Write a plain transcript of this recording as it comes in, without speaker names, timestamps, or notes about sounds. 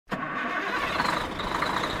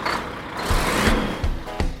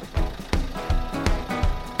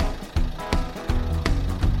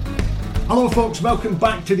Hello folks, welcome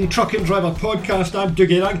back to the Truck and Driver podcast. I'm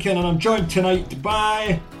Dougie Rankin and I'm joined tonight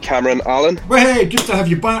by Cameron Allen. Well, hey, good to have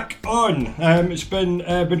you back on. It's been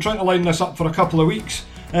trying to line this up for a couple of weeks.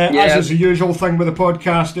 As is the usual thing with the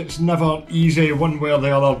podcast, it's never easy one way or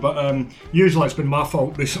the other, but usually it's been my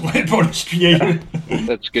fault recently, to be honest with you.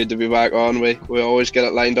 It's good to be back on. We always get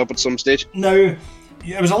it lined up at some stage. Now,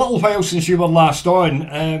 it was a little while since you were last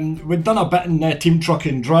on. We'd done a bit in Team Truck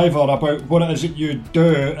and Driver about what it is that you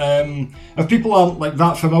do. If people aren't like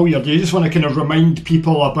that familiar, do you just want to kind of remind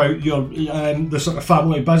people about your the sort of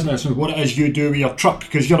family business and what it is you do with your truck?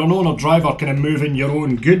 Because you're an owner-driver kind of moving your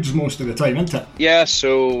own goods most of the time, isn't it? Yeah,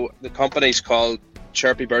 so the company's called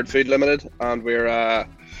Chirpy Bird Food Limited and we're a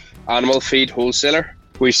animal feed wholesaler.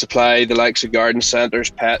 We supply the likes of garden centres,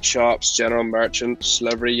 pet shops, general merchants,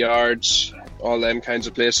 livery yards, all them kinds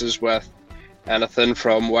of places with anything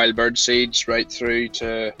from wild bird seeds right through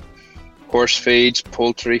to horse feeds,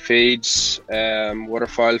 poultry feeds,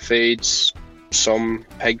 waterfowl feeds, some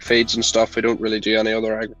pig feeds and stuff. We don't really do any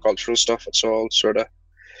other agricultural stuff. It's all sort of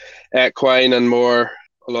equine and more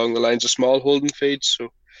along the lines of small holding feeds. So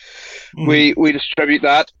we distribute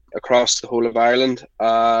that across the whole of Ireland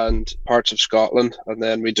and parts of Scotland, and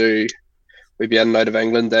then we'd be in and out of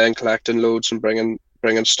England then collecting loads and bringing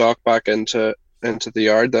stock back into the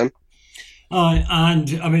yard then.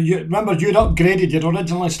 And I mean, remember you'd upgraded. You'd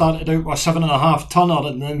originally started out with a 7.5 tonner,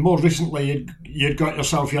 and then more recently you'd got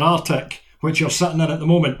yourself your Arctic, which you're sitting in at the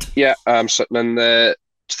moment. Yeah, I'm sitting in the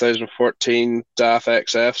 2014 DAF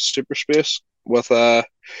XF Super Space with a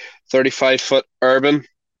 35-foot urban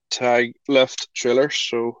tag lift trailer,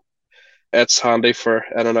 so it's handy for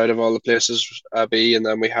in and out of all the places I be, and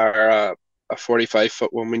then we hire a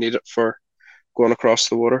 45-foot when we need it for going across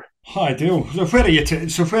the water. Ideal. So where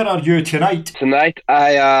are you tonight? Tonight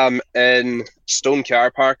I am in Stone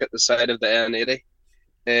Car Park at the side of the N80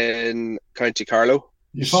 in County Carlow.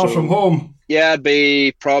 You're far from home? Yeah, I'd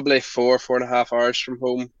be probably 4.5 hours from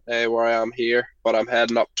home where I am here, but I'm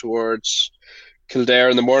heading up towards Kildare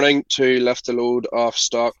in the morning to lift a load of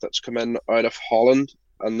stock that's come in out of Holland,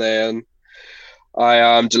 and then I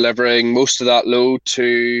am delivering most of that load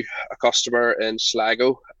to a customer in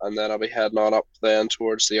Sligo, and then I'll be heading on up then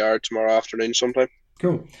towards the yard tomorrow afternoon sometime.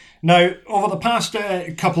 Cool. Now, over the past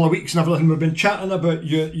couple of weeks and everything, we've been chatting about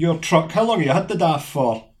your truck. How long have you had the DAF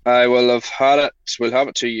for? We'll have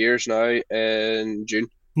it 2 years now in June.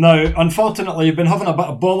 Now, unfortunately, you've been having a bit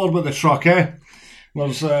of bother with the truck, eh?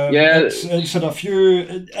 There's it's had a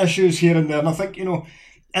few issues here and there, and I think,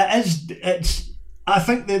 I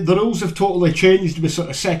think the rules have totally changed with sort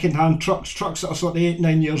of second-hand trucks that are sort of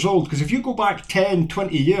 8-9 years old, because if you go back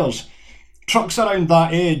 10-20 years, trucks around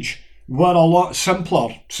that age were a lot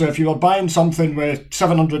simpler. So if you were buying something with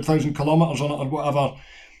 700,000 kilometres on it or whatever,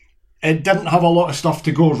 it didn't have a lot of stuff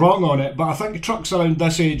to go wrong on it. But I think trucks around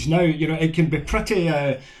this age now, it can be pretty,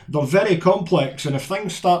 they're very complex, and if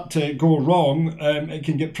things start to go wrong, it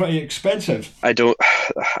can get pretty expensive. I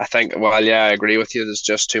agree with you. There's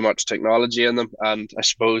just too much technology in them, and I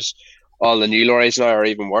suppose all the new lorries now are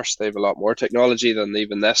even worse. They have a lot more technology than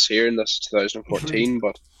even this here in this 2014,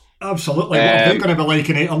 but... Absolutely. What are they going to be like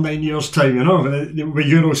in 8 or 9 years' time, with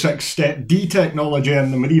Euro 6 Step D technology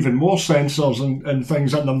in them and even more sensors and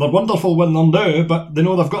things in them? They're wonderful when they're new, but they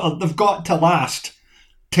know they've got to last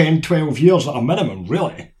 10, 12 years at a minimum,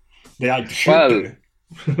 really. They should do.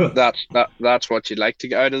 that's what you'd like to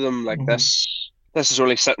get out of them. Like this is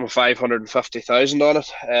only sitting with 550,000 on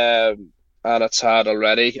it, and it's had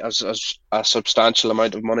already a substantial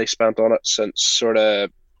amount of money spent on it since sort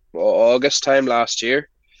of August time last year.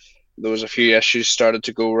 There was a few issues started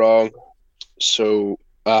to go wrong, so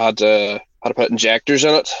I had to put injectors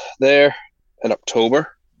in it there in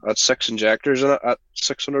October. I had 6 injectors in it at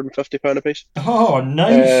 £650 a piece. Oh,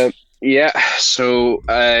 nice. So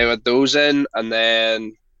I had those in, and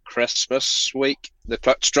then Christmas week the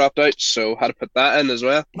clutch dropped out, so I had to put that in as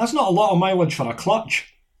well. That's not a lot of mileage for a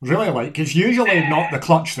clutch, really. It's usually not the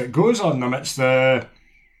clutch that goes on them, it's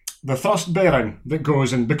the thrust bearing that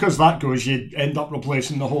goes, and because that goes, you end up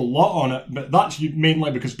replacing the whole lot on it. But that's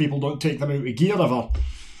mainly because people don't take them out of gear ever.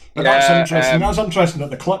 But that's interesting. That's interesting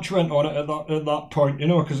that the clutch went on it at that point,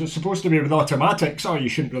 because it's supposed to be with automatics. You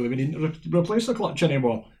shouldn't really need to replace the clutch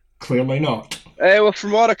anymore. Clearly not. Well,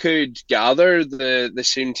 from what I could gather, they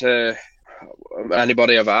seem to,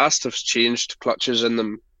 anybody I've asked, have changed clutches in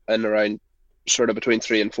them in around sort of between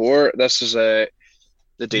 3 and 4. This is the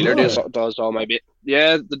dealer does all my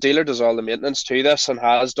the dealer does all the maintenance to this and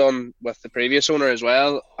has done with the previous owner as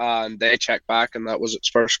well, and they checked back and that was its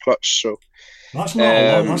first clutch. So that's not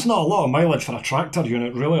a lot. That's not a lot of mileage for a tractor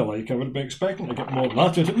unit, really. I would be expecting to get more than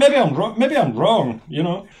that. Maybe I'm wrong.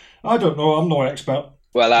 I don't know. I'm no expert.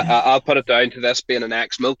 Well, I'll put it down to this being an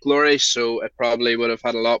ex-milk lorry, so it probably would have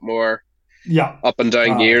had a lot more Yeah. up and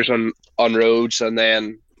down Aye. gears on roads, and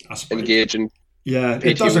then I suppose. engaging Yeah,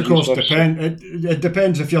 it does of PTOs and course stuff. So, depend. It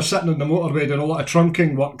depends if you're sitting on the motorway doing a lot of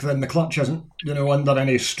trunking work, then the clutch isn't, under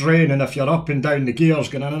any strain, and if you're up and down the gears,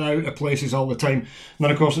 going in and out of places all the time,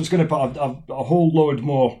 then of course it's going to put a whole load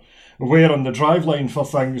more wear on the driveline for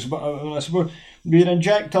things. But I suppose your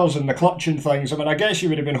injectors and the clutch and things. I mean, I guess you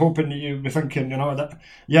would have been hoping that you'd be thinking, that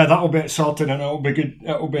yeah, that'll be it sorted and it'll be good.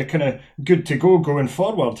 It'll be kind of good to go going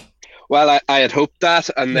forward. well, I had hoped that,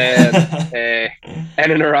 and then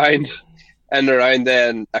in and around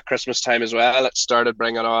then at Christmas time as well, it started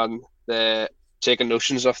bringing on the taking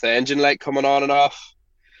notions of the engine light coming on and off,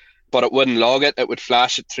 but it wouldn't log it. It would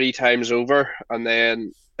flash it 3 times over, and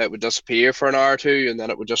then it would disappear for an hour or two, and then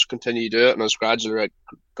it would just continue to do it, and as gradually it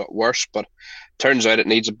got worse. But turns out it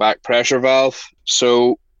needs a back pressure valve,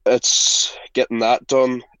 so it's getting that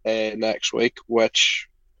done next week, which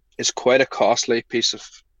is quite a costly piece of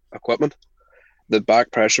equipment. The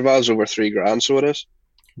back pressure valve's over 3 grand, so it is.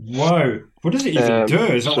 Wow, what does it even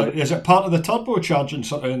do? So Is it part of the turbocharging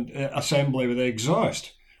sort of assembly with the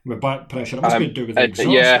exhaust with back pressure? It must be to do with the exhaust.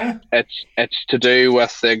 yeah, it's to do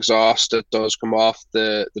with the exhaust. It does come off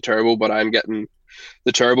the turbo, but I'm getting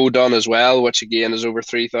the turbo done as well, which again is over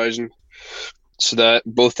 3,000. So that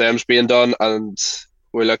both them's being done, and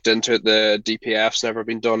we looked into it. The DPF's never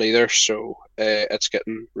been done either, so it's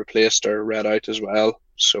getting replaced or read out as well.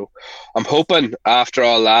 So I'm hoping after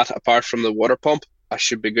all that, apart from the water pump, I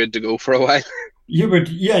should be good to go for a while. You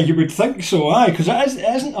would think so, aye, because it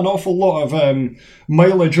isn't an awful lot of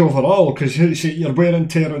mileage overall, because you're wear and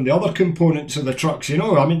tear on the other components of the trucks. I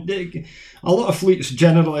mean, a lot of fleets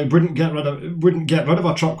generally wouldn't get rid of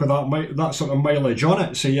a truck with that sort of mileage on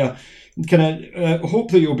it. So you kind of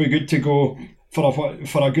hope that you'll be good to go for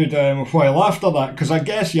a good while after that, because I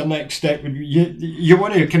guess your next step would be you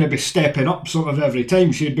want to kind of be stepping up sort of every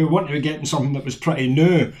time. So you'd be wanting to be getting something that was pretty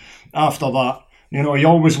new after that. You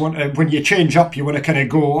always want to, when you change up, you want to kind of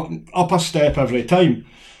go up a step every time.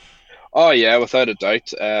 Oh yeah, without a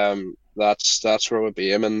doubt. That's where we'll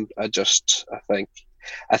be aiming. I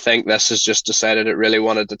think this has just decided it really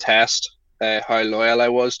wanted to test how loyal I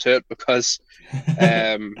was to it, because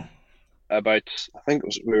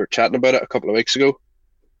we were chatting about it a couple of weeks ago.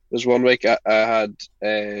 There's one week I had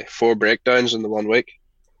 4 breakdowns in the 1 week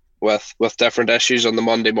with different issues. On the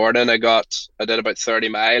Monday morning, I did about 30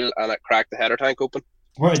 mile and it cracked the header tank open.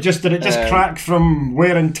 Well, did it just crack from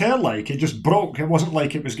wear and tear? Like it just broke. It wasn't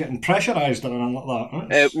like it was getting pressurized or anything like that.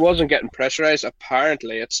 Right? It wasn't getting pressurized.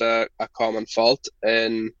 Apparently, it's a common fault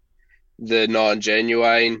in the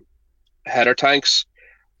non-genuine header tanks.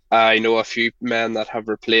 I know a few men that have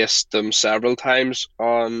replaced them several times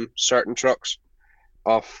on certain trucks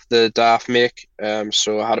of the DAF make.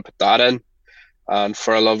 So I had to put that in. And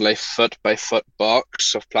for a lovely foot by foot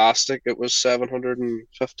box of plastic, it was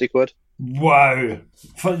 750 quid. Wow.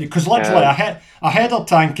 Because literally a header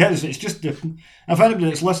tank it's just, if anybody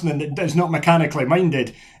that's listening that is not mechanically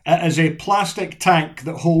minded, it is a plastic tank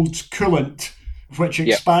that holds coolant, which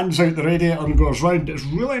expands out the radiator and goes round. It's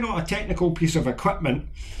really not a technical piece of equipment.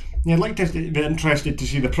 You'd like to be interested to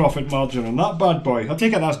see the profit margin on that bad boy. I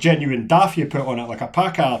take it that's genuine DAF you put on it, like a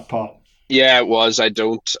Packard part. Yeah, it was. I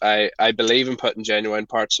believe in putting genuine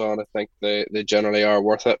parts on. I think they generally are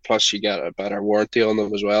worth it. Plus, you get a better warranty on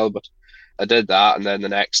them as well. But I did that, and then the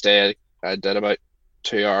next day I did about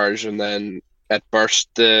 2 hours, and then it burst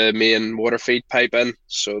the main water feed pipe in.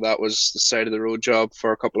 So that was the side of the road job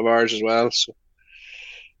for a couple of hours as well. So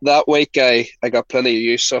that week I got plenty of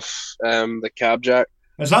use of the cab jack.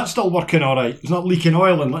 Is that still working all right? It's not leaking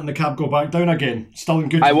oil and letting the cab go back down again? Still in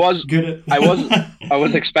good? I was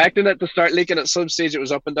expecting it to start leaking at some stage. It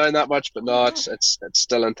was up and down that much, but no, it's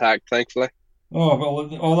still intact, thankfully. Oh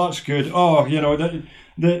well, that's good. Oh,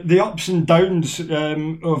 the ups and downs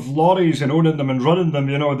of lorries and owning them and running them.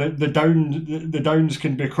 The downs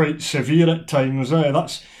can be quite severe at times.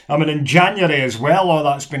 In January as well. All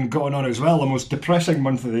that's been going on as well. The most depressing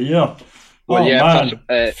month of the year. Well, man.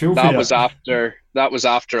 That was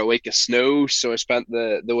after a week of snow, so I spent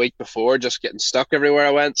the week before just getting stuck everywhere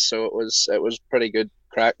I went. So it was pretty good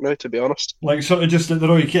crack now, to be honest. Like sort of just at the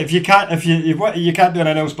road. You can't do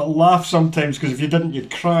anything else but laugh sometimes, because if you didn't,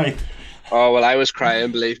 you'd cry. Oh well, I was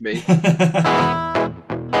crying, believe me.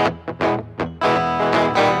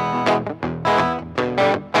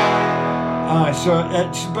 So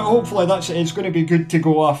but hopefully it's going to be good to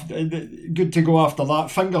go after that.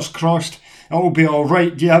 Fingers crossed, it will be all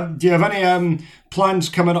right. Do you have any plans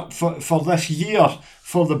coming up for this year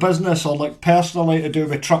for the business, or like personally to do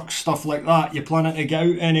with trucks, stuff like that? You planning to get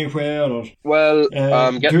out anywhere, or Well,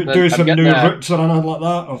 do some new routes or anything like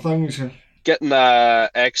that, or things? Getting a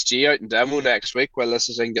XG out in demo next week while this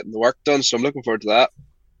is in getting the work done, so I'm looking forward to that.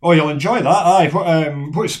 Oh, you'll enjoy that, aye.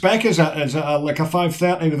 What spec is it? Is it like a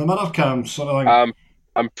 530 with a mirror cam sort of thing?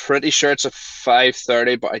 I'm pretty sure it's a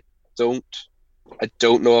 530, but I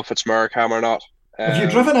don't know if it's mirror cam or not. Have you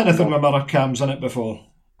driven anything with mirror cams in it before?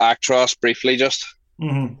 Actros briefly, just.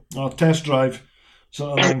 Test drive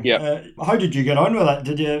sort of thing. Yeah. How did you get on with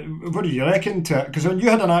it? What did you reckon to it? Because when you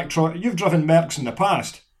had an Actros, you've driven Mercs in the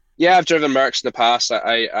past. Yeah, I've driven Mercs in the past.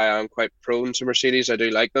 I am quite prone to Mercedes. I do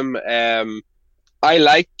like them. I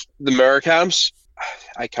like the mirror cams.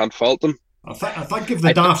 I can't fault them. I think if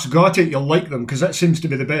the DAF's got it, you'll like them, because that seems to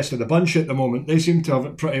be the best of the bunch at the moment. They seem to have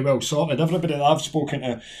it pretty well sorted. Everybody that I've spoken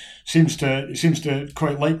to seems to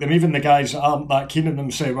quite like them. Even the guys that aren't that keen on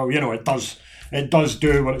them say, well, it does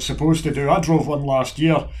do what it's supposed to do. I drove one last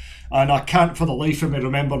year, and I can't for the life of me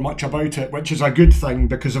remember much about it, which is a good thing,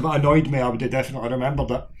 because if it annoyed me, I would have definitely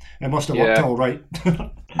remembered it. It must have worked all right.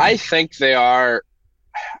 I think they are.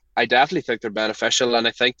 I definitely think they're beneficial, and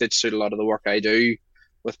I think they'd suit a lot of the work I do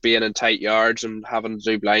with being in tight yards and having to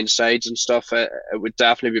do blind sides and stuff. It would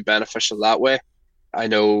definitely be beneficial that way. I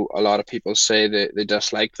know a lot of people say they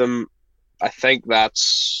dislike them. I think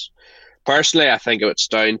personally, I think it's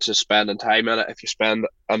down to spending time in it. If you spend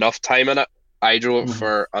enough time in it, I drove it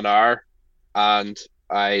for an hour, and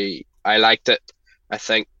I liked it. I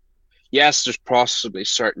think, yes, there's possibly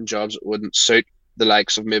certain jobs that wouldn't suit the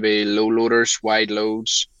likes of maybe low loaders, wide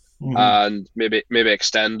loads, and maybe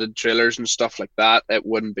extended trailers and stuff like that. It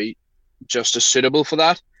wouldn't be just as suitable for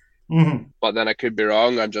that. But then I could be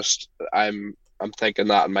wrong. I'm thinking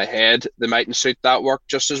that in my head. They mightn't suit that work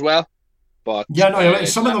just as well. But yeah, no, you're right.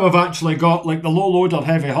 Some of them have actually got, like the low loader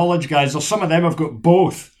heavy haulage guys, or some of them have got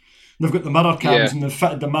both. They've got the mirror cams and they've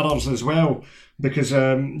fitted the mirrors as well, because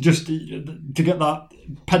just to get that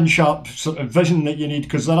pin sharp sort of vision that you need,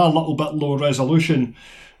 because they're a little bit low resolution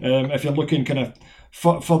if you're looking kind of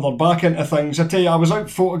further back into things. I tell you, I was out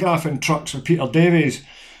photographing trucks with Peter Davies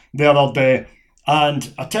the other day,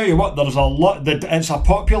 and I tell you what, there's a lot. It's a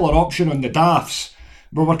popular option on the DAFs.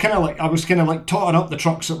 But I was kind of like totting up the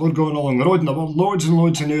trucks that were going along the road, and there were loads and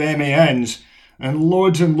loads of new MANs and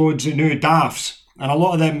loads of new DAFs, and a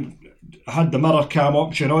lot of them had the mirror cam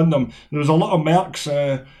option on them. There was a lot of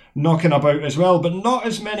Mercs knocking about as well, but not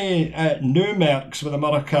as many new Mercs with the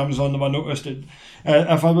mirror cams on them. I noticed it.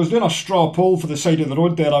 If I was doing a straw poll for the side of the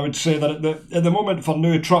road there, I would say that at the moment for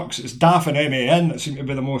new trucks, it's DAF and MAN that seem to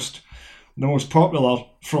be the most popular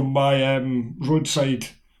from my roadside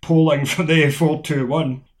polling for the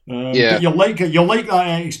 421. But you'll like it. You'll like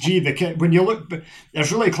that XG. When you look,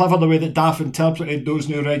 it's really clever the way that DAF interpreted those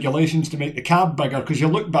new regulations to make the cab bigger, because you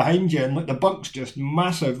look behind you and the bunk's just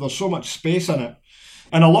massive. There's so much space in it.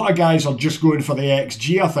 And a lot of guys are just going for the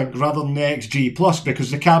XG, I think, rather than the XG Plus,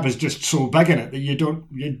 because the cab is just so big in it that you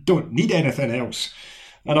don't need anything else.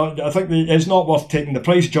 And I think that it's not worth taking the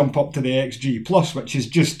price jump up to the XG Plus, which is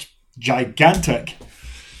just gigantic.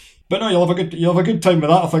 But no, you'll have a good time with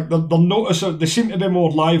that. I think they'll notice they seem to be more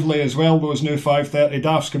lively as well, those new 530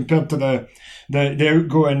 DAFs, compared to the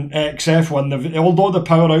outgoing XF one. Although the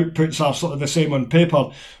power outputs are sort of the same on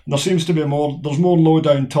paper, there seems to be there's more low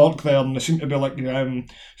down torque there, and they seem to be like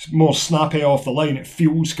more snappy off the line. It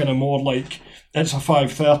feels kind of more like it's a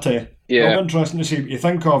 530. Yeah. It'll be interesting to see what you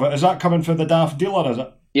think of it. Is that coming from the DAF dealer, is it?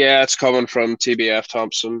 Yeah, it's coming from TBF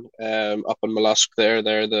Thompson up in Mollusk there.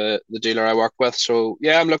 They're the dealer I work with. So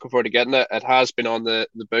yeah, I'm looking forward to getting it. It has been on the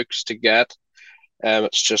books to get.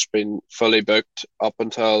 It's just been fully booked up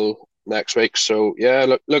until next week. So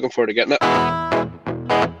yeah, looking forward to getting it.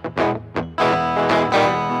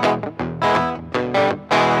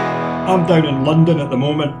 I'm down in London at the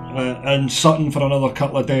moment, in Sutton for another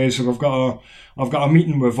couple of days. So I've got a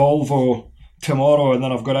meeting with Volvo tomorrow, and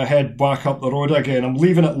then I've got to head back up the road again. I'm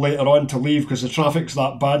leaving it later on to leave because the traffic's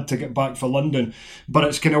that bad to get back for London, but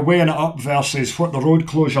it's kind of weighing it up versus what the road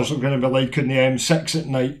closures are going to be like on the M6 at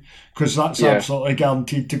night, because that's absolutely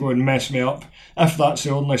guaranteed to go and mess me up if that's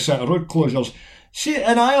the only set of road closures. See,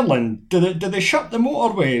 in Ireland, do they shut the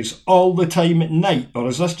motorways all the time at night, or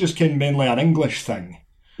is this just kind of mainly an English thing?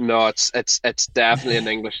 No, it's definitely an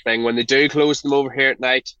English thing. When they do close them over here at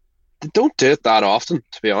night, they don't do it that often,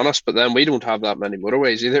 to be honest. But then we don't have that many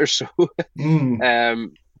motorways either. So,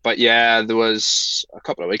 but yeah, there was a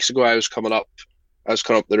couple of weeks ago. I was coming up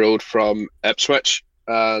the road from Ipswich,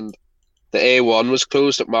 and the A1 was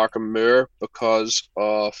closed at Markham Moor because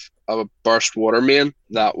of a burst water main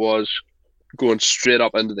that was going straight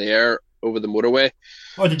up into the air over the motorway.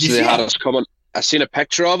 Oh, did you So see they had it? us coming. I seen a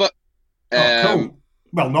picture of it. Oh, Um, cool.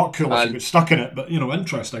 Well, not cool if you and got stuck in it, but,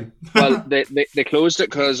 interesting. well, they closed it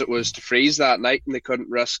because it was to freeze that night, and they couldn't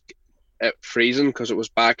risk it freezing because it was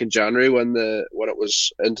back in January when it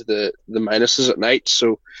was into the minuses at night.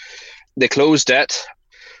 So they closed it,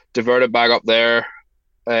 diverted back up there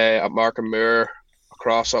at Markham Moor,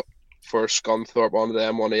 across up for Scunthorpe onto the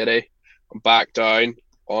M180, and back down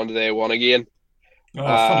onto the A1 again. Oh,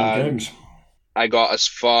 fun and And games. I got as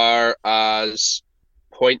far as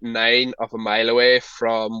point 0.9 of a mile away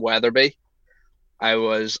from Wetherby. I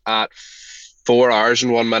was at 4 hours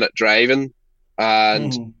and 1 minute driving,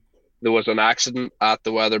 and Mm. there was an accident at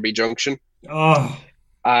the Wetherby Junction, Oh,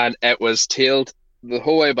 and it was tailed the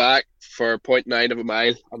whole way back for point 0.9 of a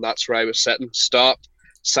mile, and that's where I was sitting. Stopped,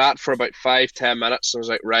 sat for about 5-10 minutes, and I was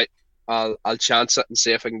like, right, I'll chance it and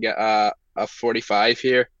see if I can get a 45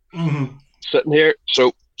 here. mhm. Sitting here,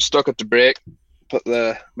 so stuck at the brake, put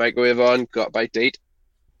the microwave on, got a bite to eat.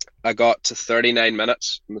 I got to 39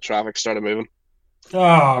 minutes, and the traffic started moving.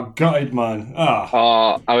 Oh, gutted, man.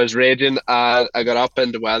 Ah. I was raging, and I got up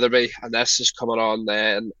into Wetherby, and this is coming on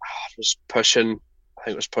then. It was pushing, I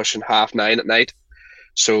think it was pushing 9:30 at night.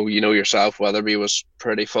 So you know yourself, Wetherby was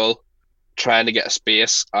pretty full, trying to get a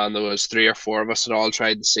space, and there was 3 or 4 of us that all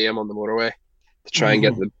tried the same on the motorway to try and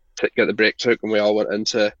Mhm. get the brake took, and we all went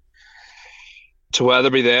into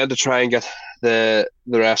Wetherby then to try and get the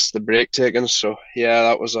rest of the break taken. So yeah,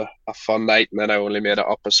 that was a fun night, and then I only made it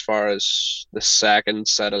up as far as the second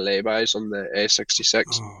set of laybys on the A66.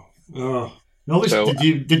 Oh, oh. At least, So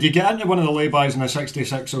did you get into one of the laybys in a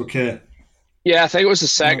 66 okay? yeah, I think it was the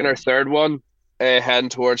second No. or third one, heading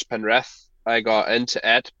towards Penrith. I got into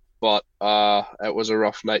it, but it was a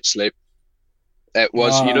rough night's sleep. It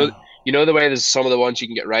was, Ah. the way there's some of the ones you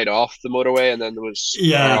can get right off the motorway, and then there was right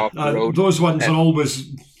Yeah, off the road. those ones Eh, are always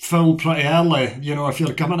full pretty early. If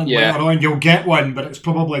you're coming in yeah, later on, you'll get one, but it's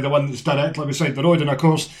probably the one that's directly beside the road. And of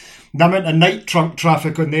course, the amount of night trunk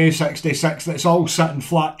traffic on the A66 that's all sitting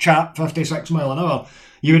flat chat, 56 mile an hour,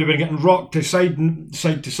 you would have been getting rocked side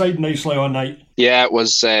to side nicely all night. yeah, it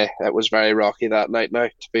was very rocky that night. Now,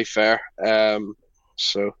 to be fair,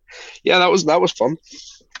 so yeah, that was fun.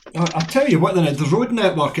 I'll tell you what, then the road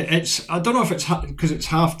network. It's I don't know if it's because it's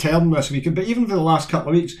half term this week, but even for the last couple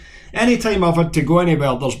of weeks, any time I've had to go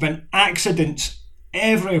anywhere, there's been accidents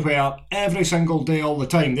everywhere, every single day, all the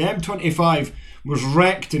time. The M25 was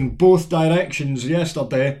wrecked in both directions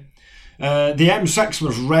yesterday. The M6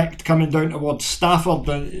 was wrecked coming down towards Stafford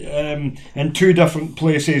in two different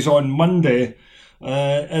places on Monday.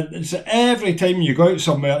 It's every time you go out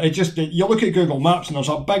somewhere, you look at Google Maps and there's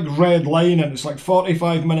a big red line and it's like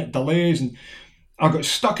 45-minute delays. And I got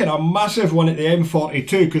stuck in a massive one at the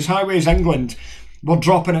M42 because Highways England were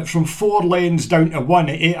dropping it from 4 lanes down to one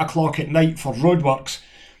at 8 o'clock at night for roadworks.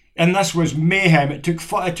 And this was mayhem. It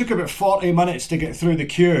took about 40 minutes to get through the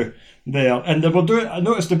queue there, and I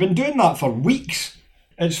noticed they've been doing that for weeks.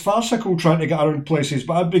 It's farcical trying to get around places,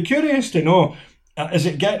 but I'd be curious to know: is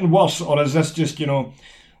it getting worse, or is this just an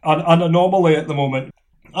anomaly at the moment?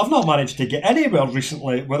 I've not managed to get anywhere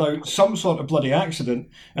recently without some sort of bloody accident,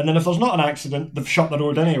 and then if there's not an accident, they've shut the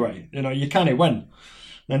road anyway. You can't win,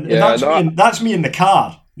 and Yeah, that's me in the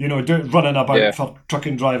car. Running yeah, about for truck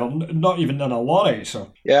and driver, not even in a lorry.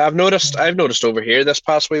 So. yeah. I've noticed over here this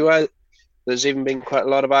past wee while. There's even been quite a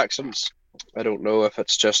lot of accidents. I don't know if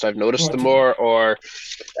it's just I've noticed them What? more or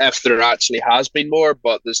if there actually has been more,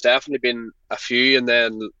 but there's definitely been a few. And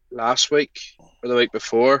then last week or the week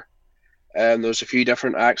before, there was a few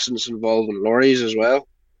different accidents involving lorries as well.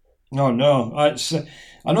 No, no.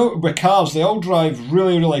 I know with cars, they all drive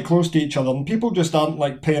really, really close to each other, and people just aren't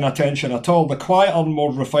like paying attention at all. The quieter and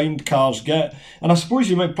more refined cars get, and I suppose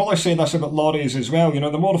you might probably say this about lorries as well. The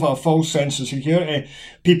more of a false sense of security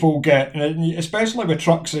people get, and especially with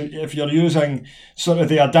trucks, if you're using sort of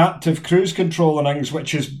the adaptive cruise control and things,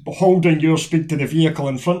 which is holding your speed to the vehicle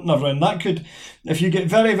in front and everything, that could, if you get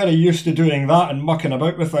very, very used to doing that and mucking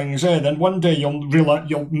about with things, then one day you'll realize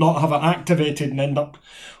you'll not have it activated and end up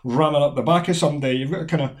ramming up the back of somebody. You've got to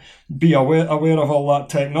kind of be aware of all that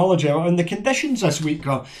technology. And the conditions this week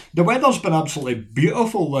the weather's been absolutely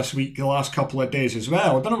beautiful this week, the last couple of days as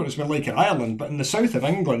well. I don't know what it's been like in Ireland, but in the south of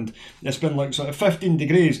England, it's been like sort of 15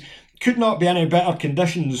 degrees. Could not be any better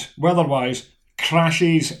conditions weather-wise.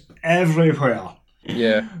 Crashes everywhere.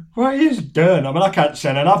 Yeah, What he's doing? I mean, I can't say,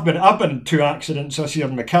 and I've been in 2 accidents this year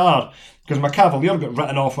in my car because my Cavalier got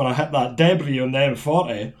written off when I hit that debris on the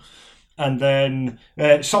M40. And then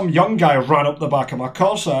some young guy ran up the back of my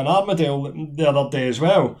Corsa in Armadale the other day as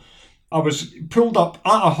well. I was pulled up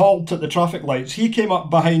at a halt at the traffic lights. He came up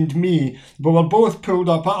behind me, but we were both pulled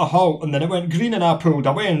up at a halt, and then it went green and I pulled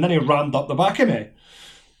away, and then he rammed up the back of me.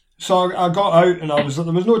 So I got out, and there was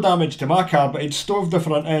no damage to my car, but he'd stove the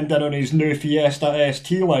front end in on his new Fiesta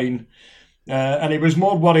ST line, and he was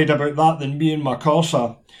more worried about that than me and my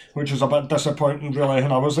Corsa, which was a bit disappointing, really.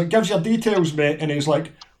 And I was like, "Gives your details, mate," and he's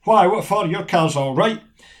like, "Why? What for? Your car's all right."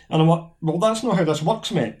 And I'm like, "Well, that's not how this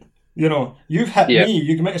works, mate. You know, you've hit me.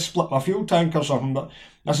 You might have split my fuel tank or something." But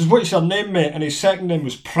I says, "What's your name, mate?" And his second name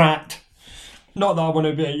was Pratt. Not that I want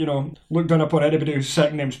to be, look down upon anybody whose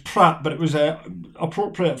second name's Pratt, but it was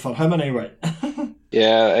appropriate for him anyway.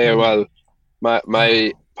 Well,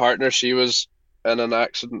 my partner, she was in an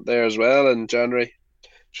accident there as well in January.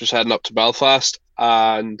 She was heading up to Belfast,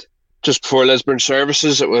 and just before Lisburn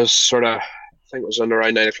services, it was sort of, I think it was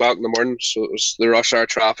around 9 o'clock in the morning, so it was the rush hour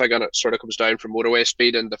traffic, and it sort of comes down from motorway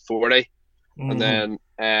speed into 40. And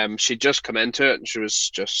then she'd just come into it, and she was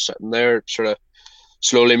just sitting there sort of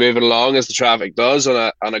slowly moving along as the traffic does,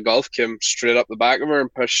 and a Golf came straight up the back of her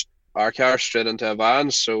and pushed our car straight into a van,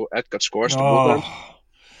 so it got squashed.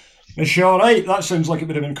 Is she alright? That sounds like it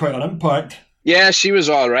would have been quite an impact. Yeah, she was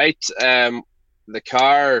alright. The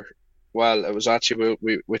car, well, it was actually,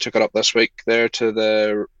 we took it up this week there to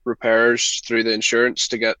the repairers through the insurance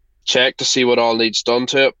to get checked to see what all needs done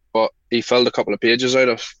to it, but he filled a couple of pages out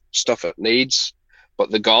of stuff it needs. But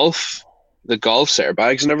the Golf's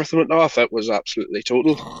airbags and everything went off. It was absolutely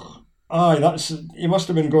total. Aye, he must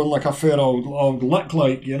have been going like a fair old lick,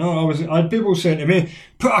 like, I had people saying to me,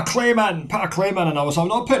 put a claim in, and I was like, I'm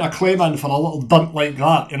not putting a claim in for a little dunt like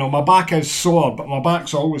that. My back is sore, but my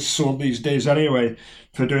back's always sore these days anyway,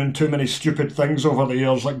 for doing too many stupid things over the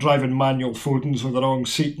years, like driving manual Fodens with the wrong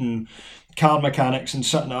seat and car mechanics and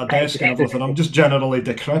sitting at a desk and everything. I'm just generally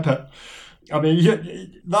decrepit. I mean,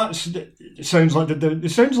 it sounds like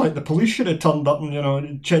the police should have turned up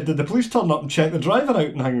and did the police turn up and check the driver out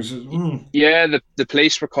and things? Yeah, the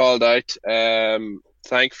police were called out.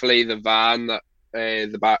 Thankfully, the van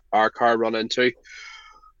that our car run into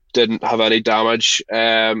didn't have any damage.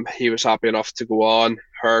 He was happy enough to go on.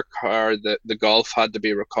 Her car, the Golf, had to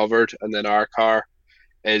be recovered, and then our car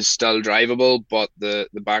is still drivable, but the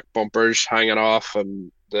back bumper's hanging off,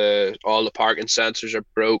 and all the parking sensors are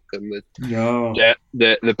broke, and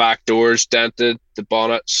the back door's dented, the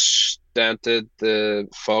bonnet's dented, the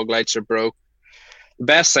fog lights are broke. The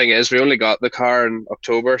best thing is we only got the car in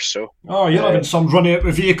October, so... Oh, you're having some running out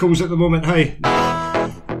with vehicles at the moment, hey?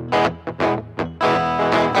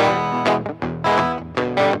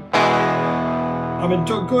 I mean,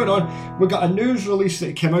 going on, we got a news release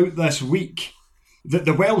that came out this week that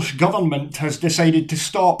the Welsh Government has decided to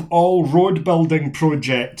stop all road building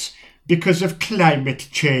projects because of climate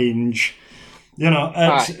change.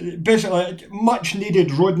 It's basically much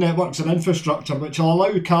needed road networks and infrastructure which will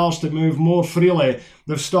allow cars to move more freely.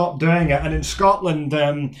 They've stopped doing it. And in Scotland,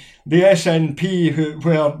 the SNP,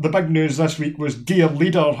 where the big news this week was dear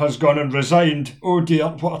leader has gone and resigned. Oh dear,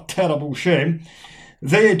 what a terrible shame.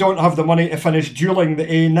 They don't have the money to finish dualling the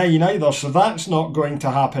A9 either, so that's not going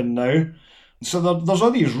to happen now. So there's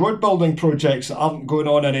all these road building projects that aren't going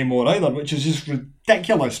on anymore either, which is just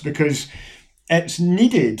ridiculous because it's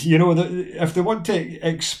needed. If they want to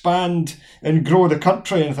expand and grow the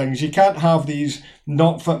country and things, you can't have these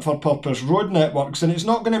not fit for purpose road networks, and it's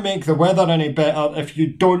not going to make the weather any better if you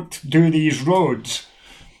don't do these roads.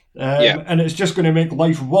 And it's just going to make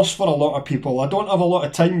life worse for a lot of people. I don't have a lot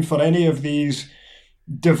of time for any of these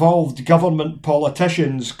devolved government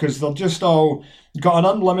politicians because they're just all got an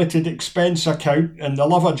unlimited expense account and they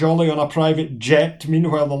love a jolly on a private jet.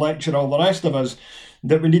 Meanwhile, they lecture all the rest of us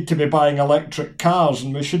that we need to be buying electric cars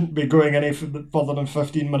and we shouldn't be going any further than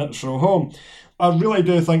 15 minutes from home. I really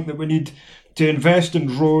do think that we need to invest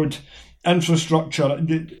in road infrastructure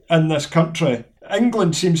in this country.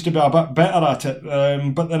 England seems to be a bit better at it,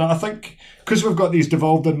 but then I think because we've got these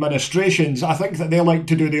devolved administrations, I think that they like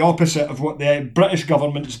to do the opposite of what the British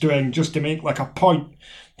government's doing just to make like a point,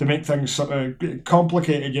 to make things sort of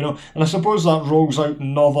complicated, And I suppose that rolls out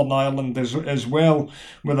in Northern Ireland as well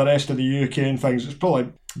with the rest of the UK and things. It's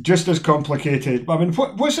probably just as complicated. I mean,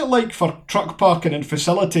 what's it like for truck parking and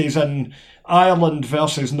facilities in Ireland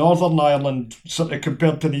versus Northern Ireland sort of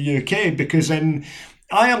compared to the UK? Because in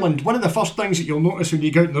Ireland, one of the first things that you'll notice when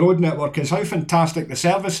you go out on the road network is how fantastic the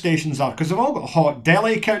service stations are because they've all got hot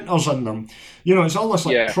deli counters in them. It's all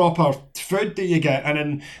this proper food that you get. And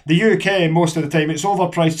in the UK, most of the time, it's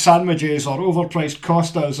overpriced sandwiches or overpriced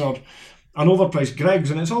Costas or an overpriced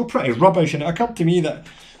Greggs, and it's all pretty rubbish. And it occurred to me that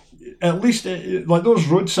at least like those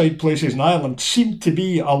roadside places in Ireland seem to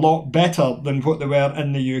be a lot better than what they were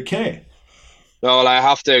in the UK. No, well, I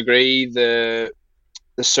have to agree. The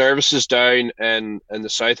services down in the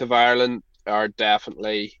south of Ireland are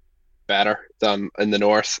definitely better than in the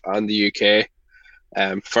north and the UK.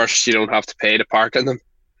 First, you don't have to pay to park in them,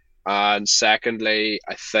 and secondly,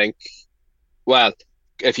 I think, well,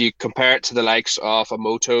 if you compare it to the likes of a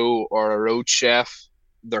Moto or a Road Chef,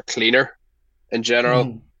 they're cleaner in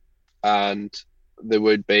general, and they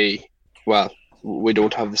would be, well, we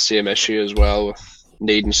don't have the same issue as well with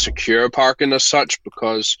needing secure parking as such,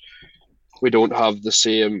 because we don't have the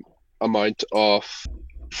same amount of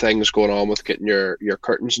things going on with getting your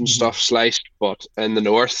curtains and stuff sliced. But in the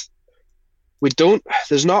north,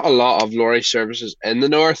 there's not a lot of lorry services in the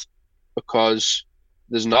north because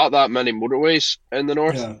there's not that many motorways in the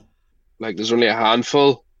north. Yeah. Like, there's only a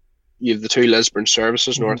handful. You have the two Lisburn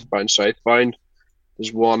services, northbound, southbound.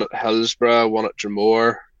 There's one at Hillsborough, one at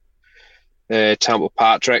Dromore,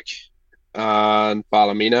 Templepatrick, and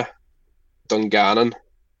Ballymena, Dungannon.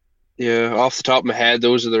 Yeah, off the top of my head,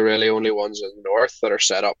 those are the really only ones in the north that are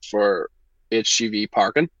set up for HGV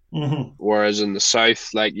parking. Whereas in the south,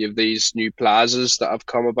 like, you have these new plazas that have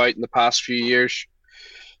come about in the past few years,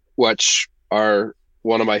 which are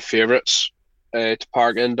one of my favourites to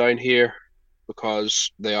park in down here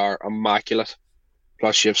because they are immaculate.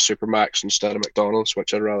 Plus, you have Supermax instead of McDonald's,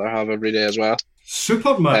 which I'd rather have every day as well.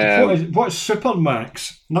 Supermax? What's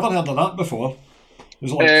Supermax? Never heard of that before.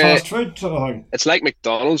 Is it like fast food sort of thing? It's like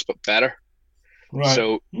McDonald's, but better. Right.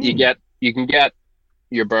 So you can get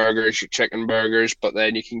your burgers, your chicken burgers, but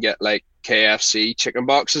then you can get like KFC chicken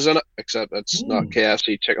boxes in it, except it's not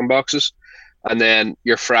KFC chicken boxes. And then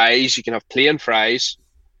your fries, you can have plain fries,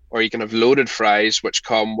 or you can have loaded fries, which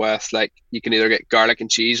come with, like, you can either get garlic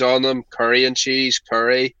and cheese on them, curry and cheese,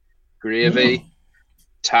 curry, gravy,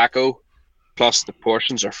 taco, plus the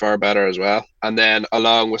portions are far better as well. And then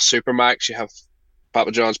along with Supermax, you have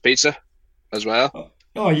Papa John's pizza as well.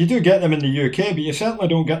 Oh, you do get them in the UK, but you certainly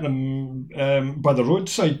don't get them by the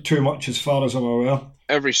roadside too much, as far as I'm aware.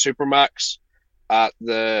 Every Supermax at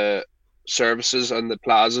the services and the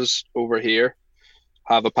plazas over here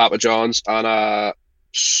have a Papa John's and a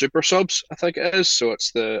Super Subs, I think it is. So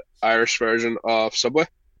it's the Irish version of Subway.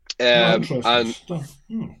 And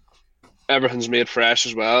everything's made fresh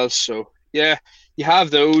as well. So yeah, you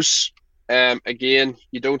have those. Again,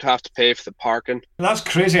 you don't have to pay for the parking. That's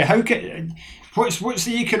crazy. What's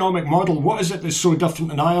the economic model? What is it that's so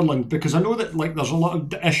different in Ireland? Because I know that, like, there's a lot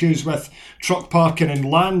of issues with truck parking and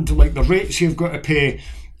land. Like, the rates you've got to pay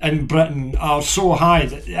in Britain are so high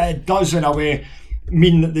that it does, in a way,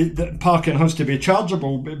 mean that the parking has to be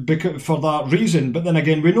chargeable for that reason. But then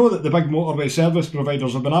again, we know that the big motorway service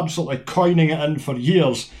providers have been absolutely coining it in for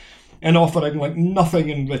years and offering, like, nothing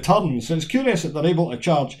in return. So it's curious that they're able to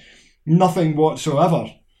charge nothing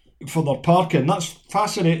whatsoever for their parking. That's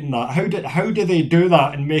fascinating. That how do they do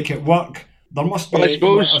that and make it work? There must be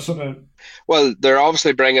a sort of... Well, they'll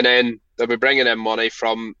be bringing in money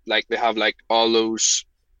from, like, they have, like, all those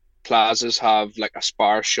plazas have, like, a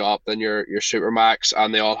Spar shop, then your Supermax,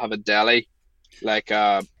 and they all have a deli, like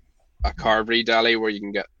a carvery deli where you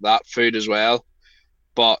can get that food as well.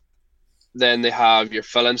 But then they have your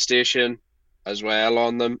filling station as well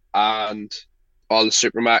on them, and all the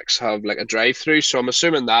Supermax have, like, a drive-through. So I'm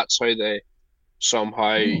assuming that's how they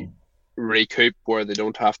somehow recoup, where they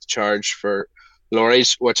don't have to charge for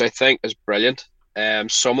lorries, which I think is brilliant.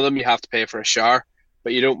 Some of them you have to pay for a shower,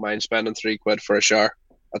 but you don't mind spending £3 for a shower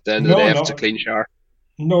at the end of the day if it's a clean shower.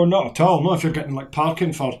 No, not at all. Not if you're getting, like,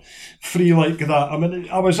 parking for free like that. I mean,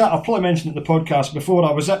 I probably mentioned it in the podcast before,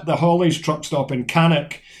 I was at the Hollies truck stop in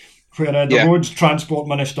Cannock, where the Roads Transport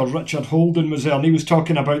Minister Richard Holden was there, and he was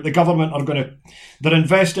talking about the government they're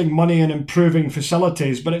investing money in improving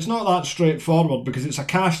facilities, but it's not that straightforward because it's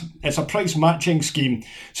a price matching scheme.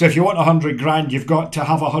 So if you want 100 grand, you've got to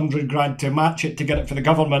have 100 grand to match it to get it for the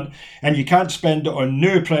government, and you can't spend it on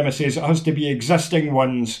new premises. It has to be existing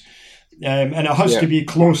ones. And it has to be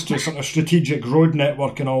close to sort of strategic road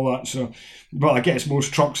network and all that. So, well, I guess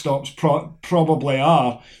most truck stops probably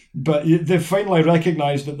are, but they've finally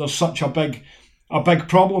recognised that there's such a big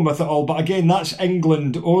problem with it all. But again, that's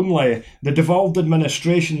England only. The devolved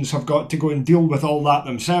administrations have got to go and deal with all that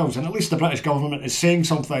themselves. And at least the British government is saying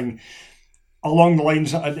something along the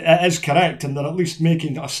lines that it is correct, and they're at least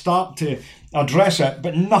making a start to address it.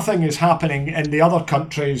 But nothing is happening in the other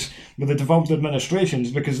countries with the devolved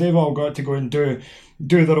administrations because they've all got to go and do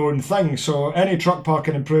their own thing. So any truck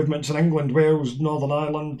parking improvements in England, Wales, Northern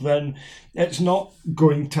Ireland, then it's not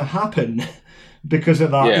going to happen. because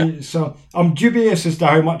of that. Yeah. So I'm dubious as to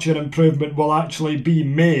how much an improvement will actually be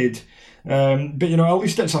made. But you know, at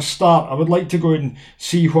least it's a start. I would like to go and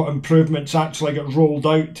see what improvements actually get rolled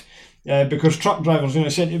out. Because truck drivers, you know,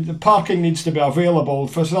 said the parking needs to be available,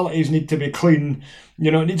 facilities need to be clean, you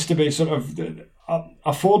know, it needs to be sort of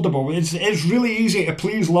affordable. It's really easy to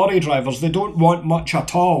please lorry drivers. They don't want much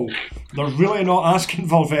at all. They're really not asking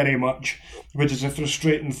for very much, which is a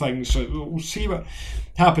frustrating thing. So we'll see what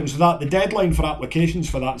happens with that. The deadline for applications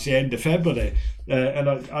for that's the end of February, and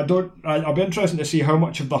I'll be interested to see how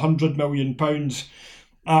much of the £100 million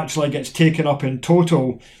actually gets taken up in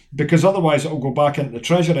total, because otherwise it'll go back into the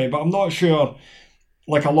Treasury. But I'm not sure,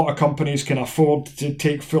 like, a lot of companies can afford to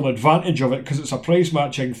take full advantage of it because it's a price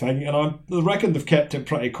matching thing, and I reckon they've kept it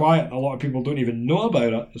pretty quiet and a lot of people don't even know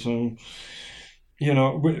about it. So, you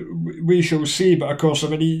know, we shall see. But of course, I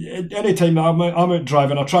mean, any time that I'm out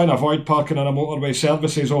driving, I try and avoid parking in a motorway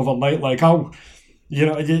services overnight. Like, I'll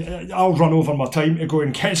run over my time to go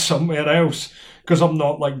and get somewhere else, because I'm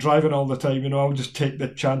not like driving all the time, you know. I'll just take the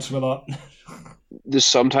chance with that. There's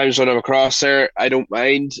sometimes when I'm across there, I don't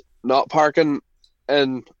mind not parking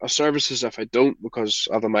in a services if I don't, because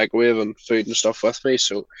I have a microwave and food and stuff with me.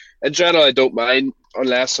 So in general, I don't mind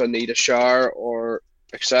unless I need a shower or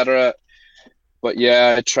etc. But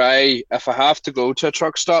yeah, I try, if I have to go to a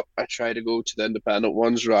truck stop, I try to go to the independent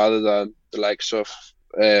ones rather than the likes of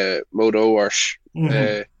Moto or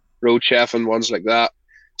Road Chef and ones like that.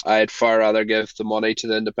 I'd far rather give the money to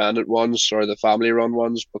the independent ones or the family run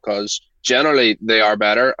ones, because generally they are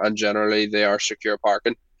better and generally they are secure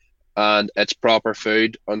parking and it's proper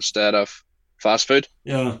food instead of fast food.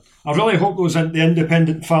 Yeah, I really hope the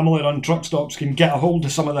independent family run truck stops can get a hold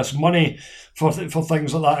of some of this money for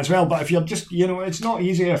things like that as well. But if you're just, you know, it's not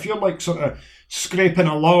easy. If you're like sort of scraping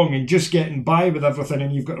along and just getting by with everything,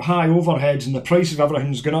 and you've got high overheads and the price of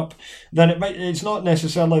everything's gone up, then it's not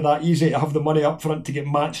necessarily that easy to have the money up front to get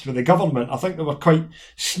matched with the government. I think they were quite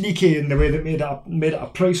sneaky in the way that made it a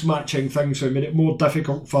price matching thing, so it made it more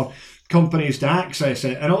difficult for companies to access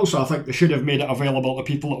it. And also I think they should have made it available to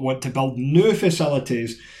people that want to build new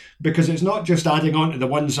facilities, because it's not just adding on to the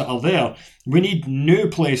ones that are there. We need new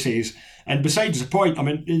places. And besides the point, I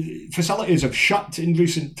mean, facilities have shut in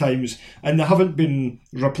recent times and they haven't been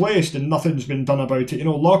replaced and nothing's been done about it. You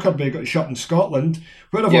know, Lockerbie got shut in Scotland.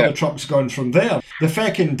 Where have all the trucks gone from there? The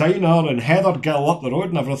feckin' Diner and Heathergill up the road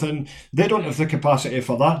and everything, they don't have the capacity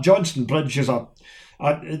for that. Johnston Bridge is a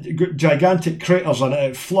gigantic craters on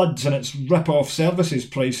it. It floods and it's rip-off services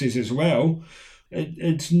prices as well.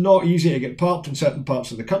 It's not easy to get parked in certain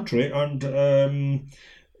parts of the country, and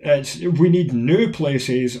we need new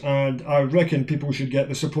places, and I reckon people should get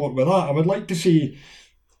the support with that. I would like to see,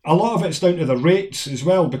 a lot of it's down to the rates as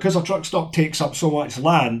well, because a truck stop takes up so much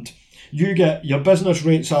land. You get your business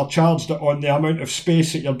rates are charged on the amount of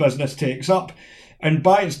space that your business takes up, and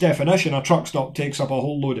by its definition, a truck stop takes up a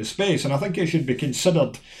whole load of space, and I think it should be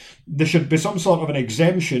considered. There should be some sort of an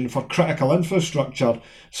exemption for critical infrastructure,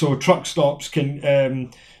 so truck stops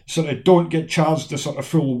can sort of don't get charged the sort of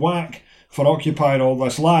full whack for occupying all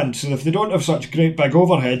this land. So if they don't have such great big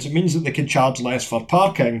overheads, it means that they can charge less for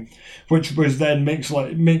parking, which then makes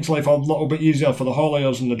life a little bit easier for the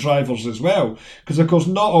hauliers and the drivers as well. Because of course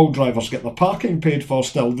not all drivers get their parking paid for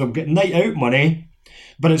still. They'll get night out money,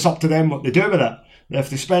 but it's up to them what they do with it.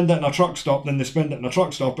 If they spend it in a truck stop, then they spend it in a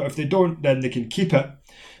truck stop, but if they don't, then they can keep it.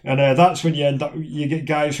 And that's when you get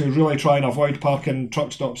guys who really try and avoid parking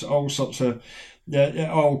truck stops at all sorts of at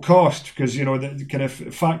all cost, because you know they kind of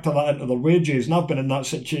factor that into their wages. And I've been in that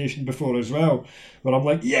situation before as well, where I'm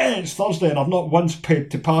like, yeah, it's Thursday and I've not once paid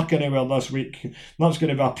to park anywhere this week. That's going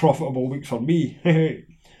to be a profitable week for me.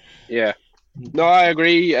 Yeah, no, I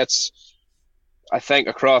agree. I think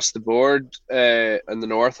across the board in the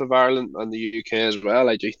north of Ireland and the UK as well,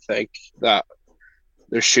 I do think that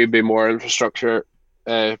there should be more infrastructure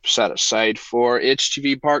set aside for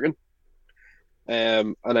HGV parking.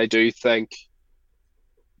 And I do think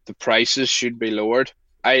the prices should be lowered.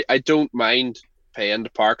 I don't mind paying to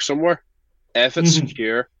park somewhere if it's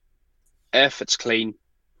secure, if it's clean.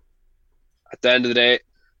 At the end of the day,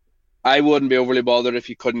 I wouldn't be overly bothered if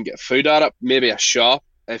you couldn't get food at it. Maybe a shop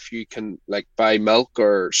if you can like buy milk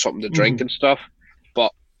or something to drink and stuff.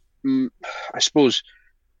 But I suppose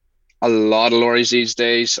a lot of lorries these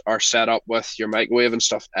days are set up with your microwave and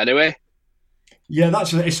stuff anyway. Yeah,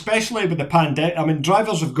 that's especially with the pandemic. I mean,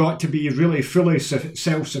 drivers have got to be really fully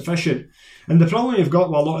self-sufficient. And the problem you've got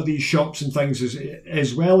with a lot of these shops and things is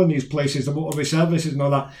as well in these places, the motorway services and all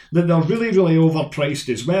that they're really, really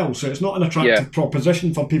overpriced as well. So it's not an attractive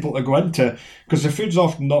proposition for people to go into, because the food's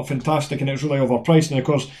often not fantastic and it's really overpriced. And of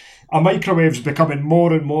course, a microwave's becoming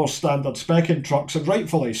more and more standard spec in trucks, and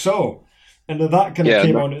rightfully so. And that kind of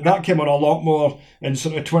came on a lot more in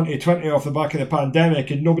sort of 2020 off the back of the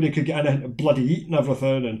pandemic, and nobody could get anything to bloody eat and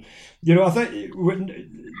everything. And I think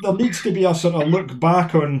there needs to be a sort of look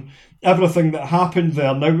back on everything that happened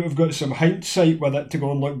there. Now we've got some hindsight with it to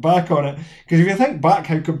go and look back on it. Because if you think back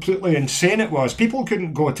how completely insane it was, people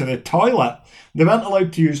couldn't go to the toilet. They weren't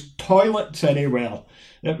allowed to use toilets anywhere.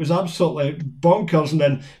 It was absolutely bonkers, and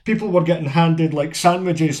then people were getting handed like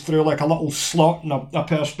sandwiches through like a little slot in a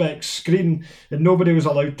perspex screen, and nobody was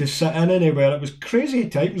allowed to sit in anywhere. It was crazy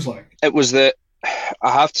times, like. It was I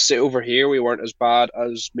have to say, over here we weren't as bad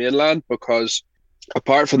as mainland, because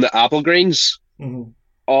apart from the Applegreens,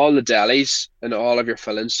 all the delis and all of your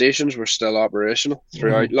filling stations were still operational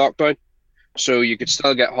throughout lockdown, so you could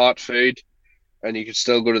still get hot food. And you could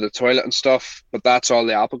still go to the toilet and stuff, but that's all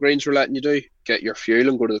the Applegreens were letting you do. Get your fuel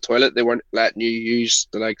and go to the toilet. They weren't letting you use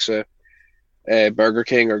the likes of Burger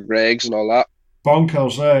King or Greggs and all that.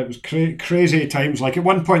 Bonkers, it was crazy times. Like at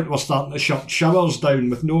one point we're starting to shut showers down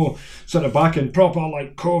with no sort of backing, proper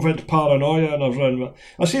like COVID paranoia and everything. But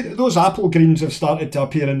I see that those Applegreens have started to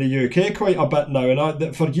appear in the UK quite a bit now,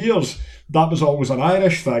 and for years that was always an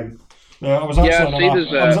Irish thing. I was actually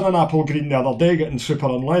I was in an Applegreen the other day getting super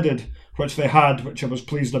unleaded, which they had, which I was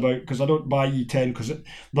pleased about, because I don't buy E10 because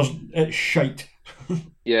it's shite.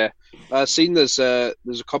 Yeah, I've seen there's a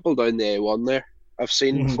couple down the A1 there I've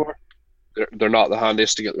seen before. They're not the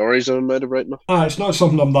handiest to get lorries in and out of right now. It's not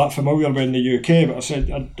something I'm that familiar with in the UK, but I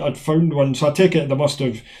said I'd found one, so I take it they must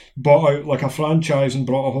have bought out like a franchise and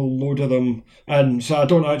brought a whole load of them in. So I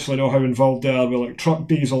don't actually know how involved they are with like truck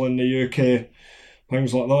diesel in the UK,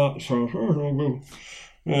 things like that. So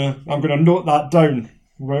I'm going to note that down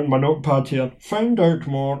around my notepad here. Find out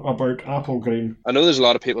more about Applegreen. I know there's a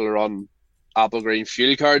lot of people who are on Applegreen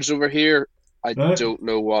fuel cards over here. I don't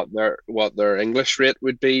know what their English rate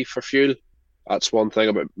would be for fuel. That's one thing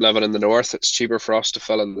about living in the north. It's cheaper for us to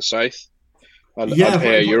fill in the south. And I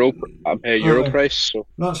pay a euro price. So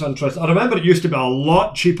that's interesting. I remember it used to be a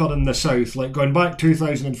lot cheaper in the south. Like going back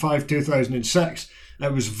 2005, 2006,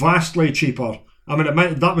 it was vastly cheaper. I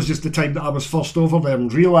mean, that was just the time that I was first over there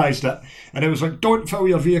and realised it. And it was like, don't fill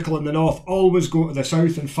your vehicle in the north. Always go to the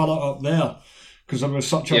south and fill it up there, because there was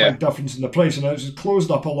such a big difference in the price. And it's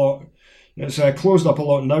closed up a lot. It's closed up a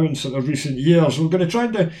lot now in sort of recent years. We're going to try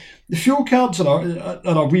and do... The fuel cards are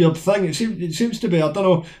a weird thing. It seems to be, I don't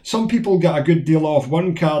know, some people get a good deal off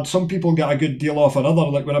one card, some people get a good deal off another.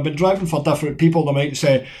 Like when I've been driving for different people, they might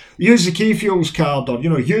say, use the K-Fuels card, or,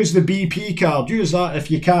 use the BP card. Use that if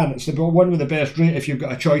you can. It's the one with the best rate if you've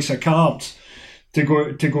got a choice of cards to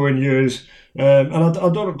go and use. And I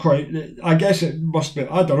don't quite... I guess it must be...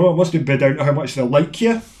 I don't know. It must be down to how much they like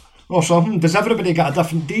you or something. Does everybody get a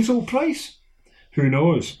different diesel price? Who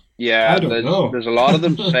knows? Yeah, I don't know. There's a lot of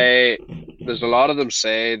them say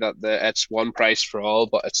that it's one price for all,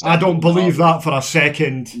 but it's not. I don't believe that for a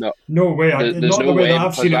second. No way. There's not no the way way, that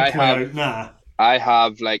I've seen it play out. Nah. I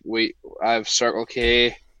have Circle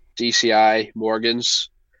K, DCI, Morgans,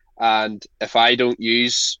 and if I don't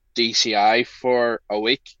use DCI for a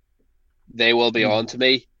week, they will be on to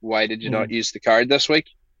me. Why did you not use the card this week?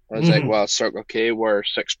 I was like, well, Circle K were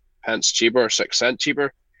 6 pence cheaper or 6 cents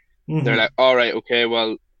cheaper. They're like, all right, okay,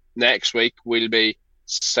 well, next week we'll be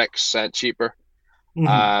 6 cents cheaper.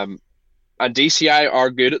 And DCI are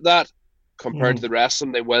good at that compared to the rest of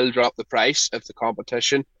them. They will drop the price if the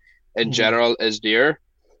competition in general is dear.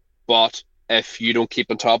 But if you don't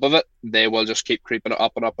keep on top of it, they will just keep creeping it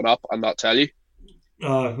up and up and up and not tell you.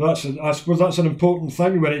 I suppose that's an important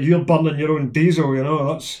thing when you're burning your own diesel,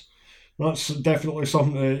 that's definitely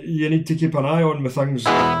something that you need to keep an eye on with things.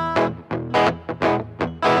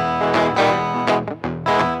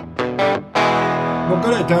 We're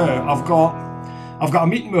going to do, I've got a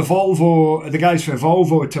meeting with Volvo, the guys for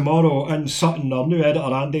Volvo tomorrow in Sutton. Our new editor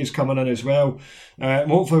Andy's coming in as well.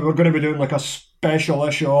 Hopefully we're going to be doing like a special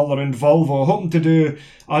issue all around Volvo. Hoping to do,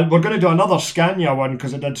 we're going to do another Scania one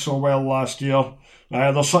because it did so well last year.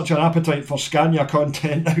 There's such an appetite for Scania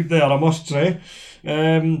content out there, I must say.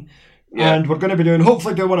 And we're going to be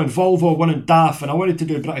hopefully do one in Volvo, one in DAF, and I wanted to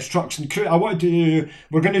do British Trucks and Crew.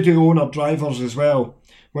 We're going to do owner drivers as well,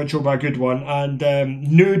 which will be a good one, and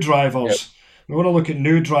new drivers. Yep. We want to look at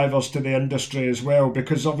new drivers to the industry as well,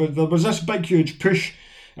 because there was this big, huge push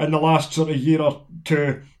in the last sort of year or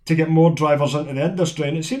two to get more drivers into the industry,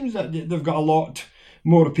 and it seems that they've got a lot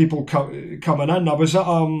more people coming in. I was at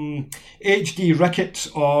HD Ricketts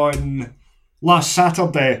on last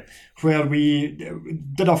Saturday, where we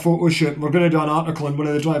did a photo shoot. We're going to do an article on one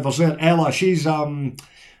of the drivers there, Ella. She's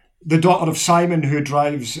the daughter of Simon, who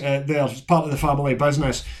drives there as part of the family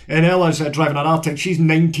business, and Ella's driving an Arctic. She's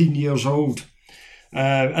 19 years old.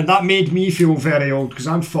 And that made me feel very old because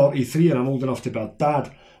I'm 43 and I'm old enough to be a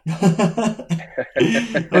dad.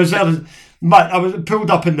 I was pulled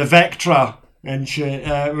up in the Vectra, and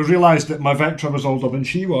we realised that my Vectra was older than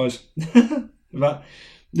she was. But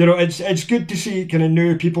it's good to see kind of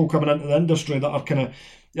new people coming into the industry that are kind of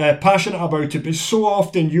passionate about it. But so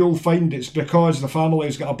often you'll find it's because the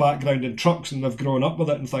family's got a background in trucks and they've grown up with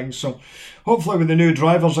it and things. So hopefully with the new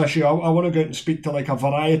drivers issue, I want to go out and speak to like a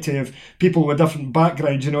variety of people with different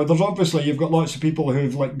backgrounds. There's obviously, you've got lots of people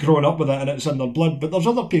who've like grown up with it and it's in their blood, but there's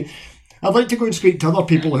other people. I'd like to go and speak to other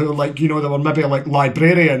people who like, they were maybe like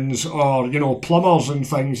librarians or, plumbers and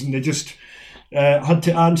things, and they just had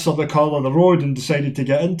to answer the call of the road and decided to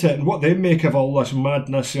get into it, and what they make of all this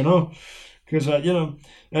madness, because,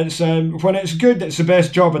 it's when it's good, it's the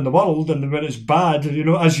best job in the world, and when it's bad,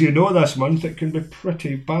 as this month, it can be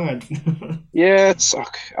pretty bad. Yeah,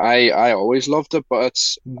 I always loved it, but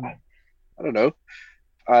it's, I don't know.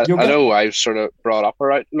 I know I was sort of brought up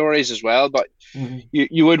around lorries as well, but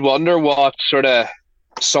you would wonder what sort of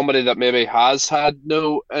somebody that maybe has had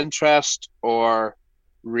no interest or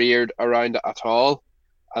reared around it at all,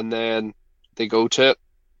 and then they go to it.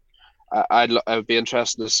 I would be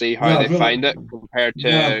interested to see how they find it compared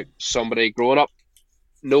to somebody growing up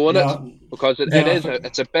knowing it, because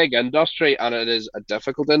it's a big industry and it is a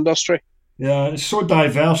difficult industry. Yeah, it's so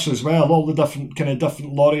diverse as well. All the different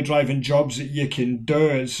lorry driving jobs that you can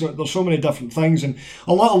do. There's so many different things, and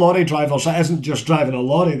a lot of lorry drivers, it isn't just driving a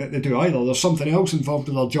lorry that they do either. There's something else involved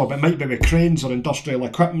in their job. It might be with cranes or industrial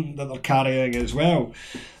equipment that they're carrying as well.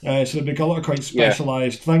 So they make a lot of quite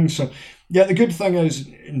specialised things. So yeah, the good thing is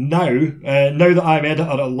now that I'm editor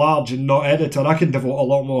at large and not editor, I can devote a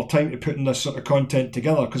lot more time to putting this sort of content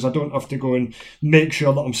together, because I don't have to go and make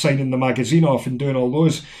sure that I'm signing the magazine off and doing all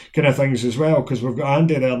those kind of things as well, because we've got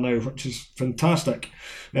Andy there now, which is fantastic.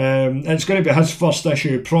 It's going to be his first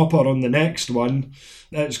issue proper on the next one.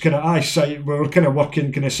 It's kind of we're kind of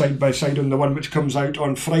working kind of side by side on the one which comes out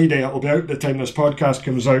on Friday. It'll be out by the time this podcast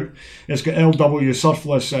comes out. It's got LW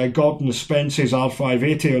Surplus Gordon Spence's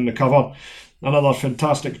R580 on the cover. Another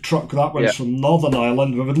fantastic truck. That one's from Northern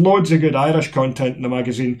Ireland. We've had loads of good Irish content in the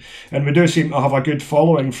magazine, and we do seem to have a good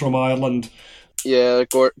following from Ireland. Yeah,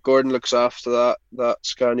 Gordon looks after that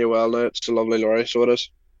Scania well now. It's a lovely lorry, so it is.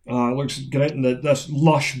 It looks great in this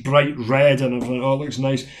lush, bright red and everything. Oh, it looks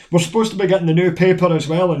nice. We're supposed to be getting the new paper as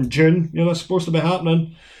well in June. It's supposed to be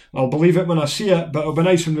happening. I'll believe it when I see it, but it'll be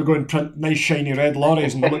nice when we go and print nice, shiny red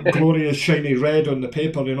lorries and they look glorious, shiny red on the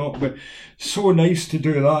paper. It'll be so nice to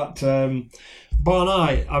do that. But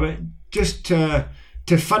I mean, just to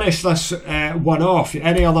finish this one off,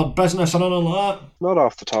 any other business or anything like that? Not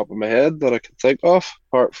off the top of my head that I can think of,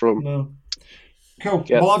 apart from... No. Cool.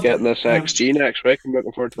 Getting this XG next week. I'm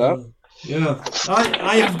looking forward to that. Yeah.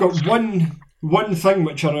 I have got one thing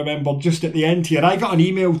which I remembered just at the end here. I got an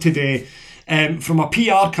email today from a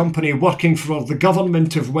PR company working for the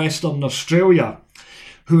government of Western Australia,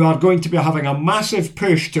 who are going to be having a massive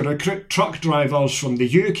push to recruit truck drivers from the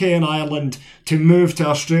UK and Ireland to move to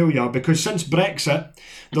Australia, because since Brexit,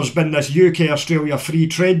 there's been this UK-Australia free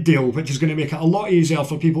trade deal, which is going to make it a lot easier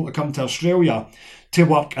for people to come to Australia to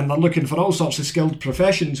work, and they're looking for all sorts of skilled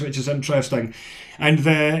professions, which is interesting. And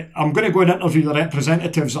I'm going to go and interview the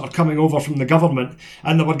representatives that are coming over from the government,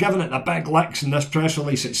 and they were giving it the big licks in this press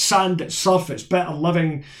release. It's sand, it's surf, it's better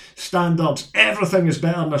living standards, everything is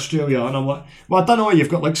better in Australia. And I'm like, well, I don't know, you've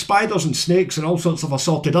got like spiders and snakes and all sorts of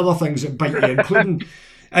assorted other things that bite you,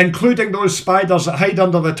 including those spiders that hide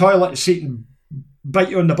under the toilet seat and bite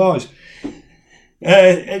you on the balls.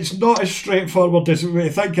 It's not as straightforward as we were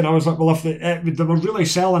thinking. I was like, well, if they were really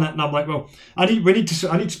selling it, and I'm like, well, I need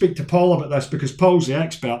to speak to Paul about this, because Paul's the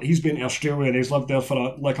expert. He's been to Australia and he's lived there for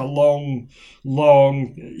a long.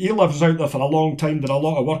 He lives out there for a long time, did a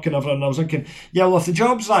lot of work and everything. And I was thinking, yeah, well, if the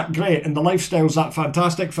job's that great and the lifestyle's that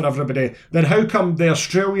fantastic for everybody, then how come the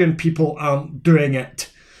Australian people aren't doing it?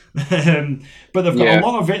 But they've got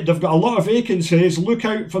a lot of vacancies. Look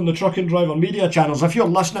out from the Truck and Driver media channels. If you're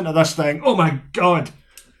listening to this thing, oh my god,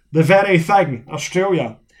 the very thing,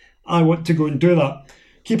 Australia, I want to go and do that.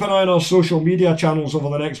 Keep an eye on our social media channels over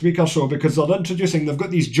the next week or so, because they've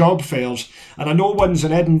got these job fairs, and I know one's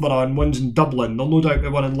in Edinburgh and one's in Dublin. There'll no doubt be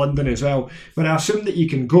one in London as well, but I assume that you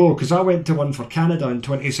can go, because I went to one for Canada in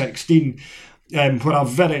 2016,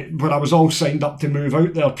 where I was all signed up to move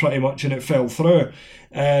out there pretty much, and it fell through.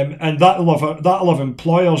 And that'll have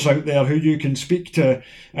employers out there who you can speak to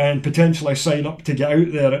and potentially sign up to get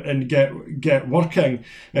out there and get working.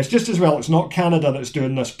 It's just as well it's not Canada that's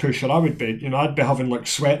doing this push, or I would be. I'd be having like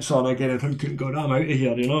sweats on again and thinking, God, I'm out of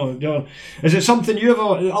here. Is it something you ever?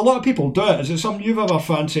 A lot of people do it. Is it something you've ever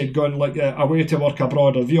fancied going like away to work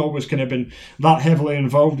abroad? Or have you always kind of been that heavily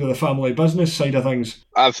involved with the family business side of things?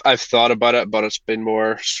 I've thought about it, but it's been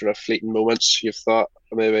more sort of fleeting moments. You've thought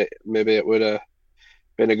maybe it would have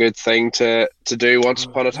been a good thing to do once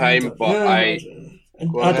upon a time, but I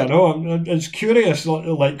don't know. It's curious,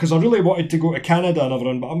 like, because I really wanted to go to Canada and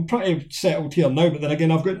everything, but I'm pretty settled here now. But then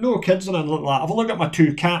again, I've got no kids and anything like that. I've only got my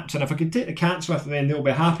 2 cats, and if I could take the cats with me and they'll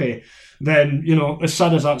be happy, then, as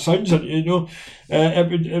sad as that sounds, it would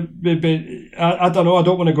be, I don't know, I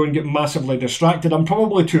don't want to go and get massively distracted. I'm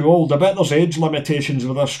probably too old. I bet there's age limitations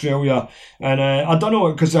with Australia, and I don't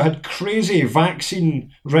know, because they had crazy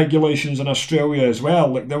vaccine regulations in Australia as well.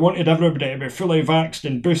 Like, they wanted everybody to be fully vaxxed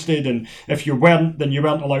and boosted, and if you weren't, then you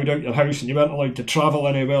weren't allowed out your house and you weren't allowed to travel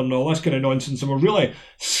anywhere and all this kind of nonsense. And we're really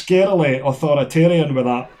scarily authoritarian with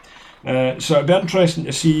that. So it'd be interesting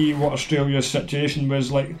to see what Australia's situation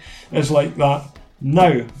is like that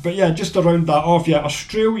now. But yeah, just to round that off,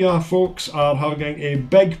 Australia folks are having a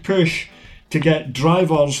big push to get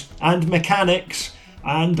drivers and mechanics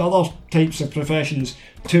and other types of professions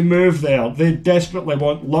to move there. They desperately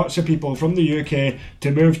want lots of people from the UK to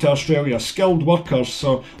move to Australia, skilled workers.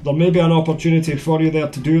 So there may be an opportunity for you there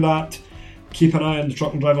to do that. Keep an eye on the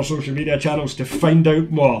Truck and Driver social media channels to find out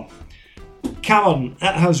more. Cameron,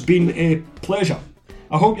 it has been a pleasure.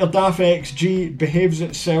 I hope your DAF XG behaves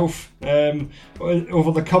itself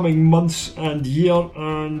over the coming months and year,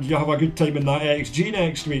 and you have a good time in that XG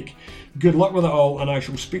next week. Good luck with it all, and I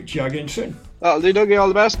shall speak to you again soon. That'll do, Dougie. All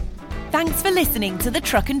the best. Thanks for listening to the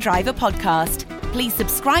Truck and Driver podcast. Please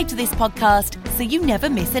subscribe to this podcast so you never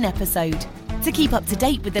miss an episode. To keep up to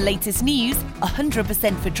date with the latest news,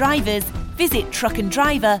 100% for drivers, visit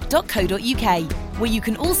truckanddriver.co.uk, where you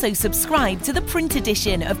can also subscribe to the print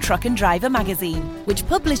edition of Truck and Driver magazine, which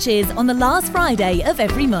publishes on the last Friday of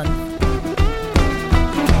every month.